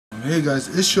Hey guys,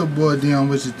 it's your boy Dion.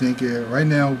 What you think here? Right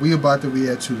now, we about to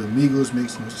react to the Migos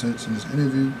Makes No Sense in this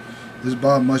interview. It's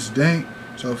about much dank.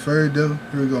 So further,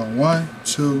 here we go. 1,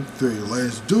 2, 3.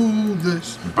 Let's do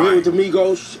this. We're with the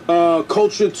Migos.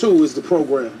 Culture 2 is the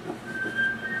program.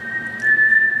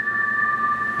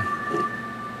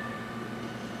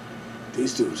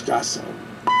 These dudes got something.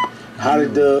 How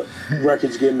did the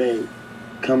records get made?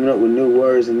 Coming up with new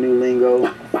words and new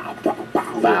lingo.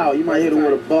 Wow, you might hit him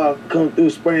with a ball, come through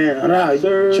spraying. Trip.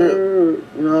 You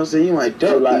know what I'm saying? You might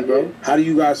duck me, bro. How do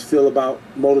you guys feel about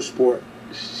motorsport?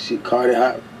 Shit, Cardi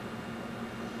hot.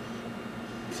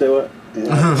 Say what?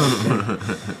 Yeah.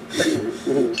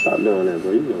 Stop doing that,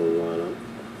 bro. You know what's going on.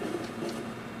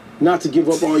 Not to give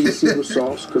up all your secret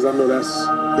sauce, because I know that's,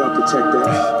 y'all protect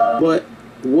that. But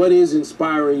what is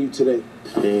inspiring you today?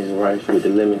 Beans and rice with the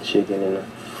lemon chicken and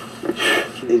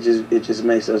It just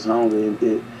makes us hungry.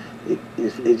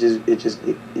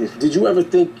 Did you ever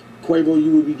think, Quavo,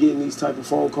 you would be getting these type of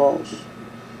phone calls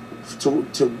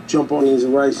to jump on Beans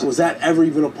and Rice? Was that ever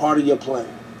even a part of your plan?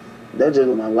 That's just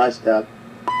my lifestyle.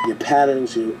 Your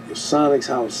patterns, your sonics,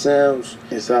 how it sounds.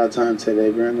 It's our time to take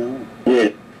that Grammy home.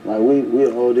 Yeah. Like we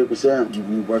a whole different sound.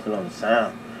 we working on the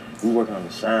sound. We working on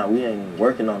the sound. We ain't even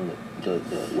working on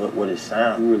what it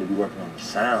sound. We really be working on the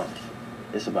sound.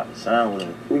 It's about the sound with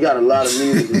it. We got a lot of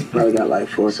music. We probably got like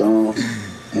 4 songs.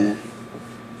 And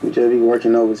we just be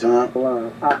working overtime.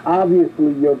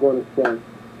 Obviously, you're going to say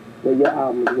that your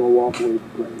album is going to walk away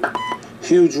with Grammy.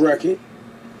 Huge record.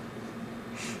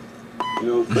 You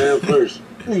know, fan first.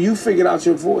 You figured out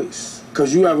your voice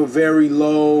because you have a very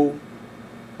low,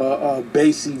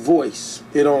 bassy voice.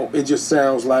 It just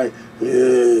sounds like,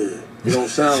 yeah. It don't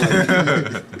sound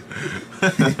like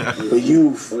a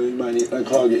youth. Or you might need to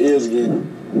clog your ears again.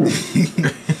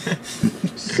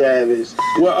 Savage.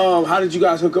 Well, how did you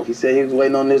guys hook up? He said he was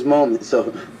waiting on this moment,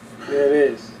 so there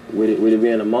it is. With it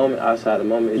being a moment, outside the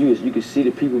moment, you can see the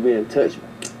people being touched.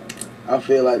 I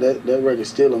feel like that record's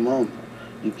still a moment.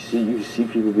 You can see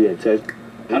people being touched.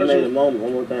 We made a moment.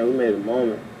 One more thing, we made a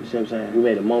moment. You see what I'm saying? We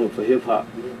made a moment for hip hop.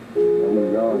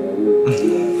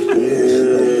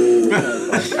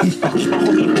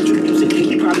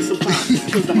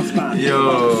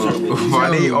 Yo, why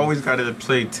they always gotta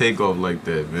play Takeoff like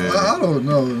that, man? I don't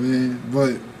know, man.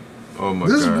 But oh my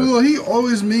this God, boy, he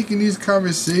always making these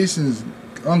conversations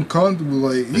uncomfortable.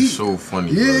 Like it's so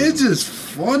funny. Yeah, bro. it's just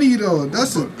funny though.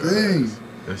 That's the thing.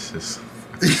 That's just.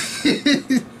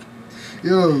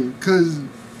 Yo, cause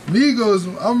Migos,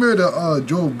 I remember the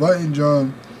Joe Button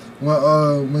John when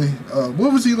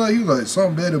what was he like? He was like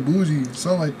something bad or bougie,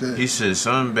 something like that. He said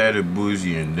something bad or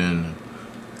bougie, and then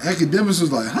Academics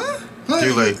was like, huh? they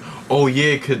were like, oh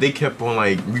yeah, cause they kept on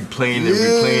like replaying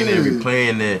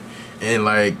it, and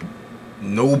like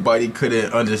nobody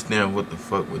couldn't understand what the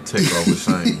fuck what Takeoff was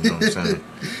saying. You know what I'm saying?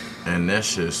 And that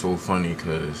shit is so funny,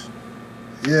 cause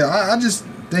yeah, I just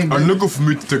think a nigga for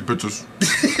me to take pictures.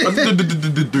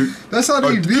 That's how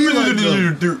they be like.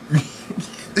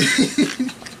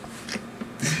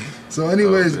 So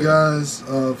anyways, guys,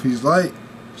 please like,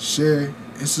 share,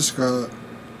 and subscribe.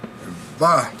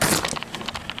 Bye.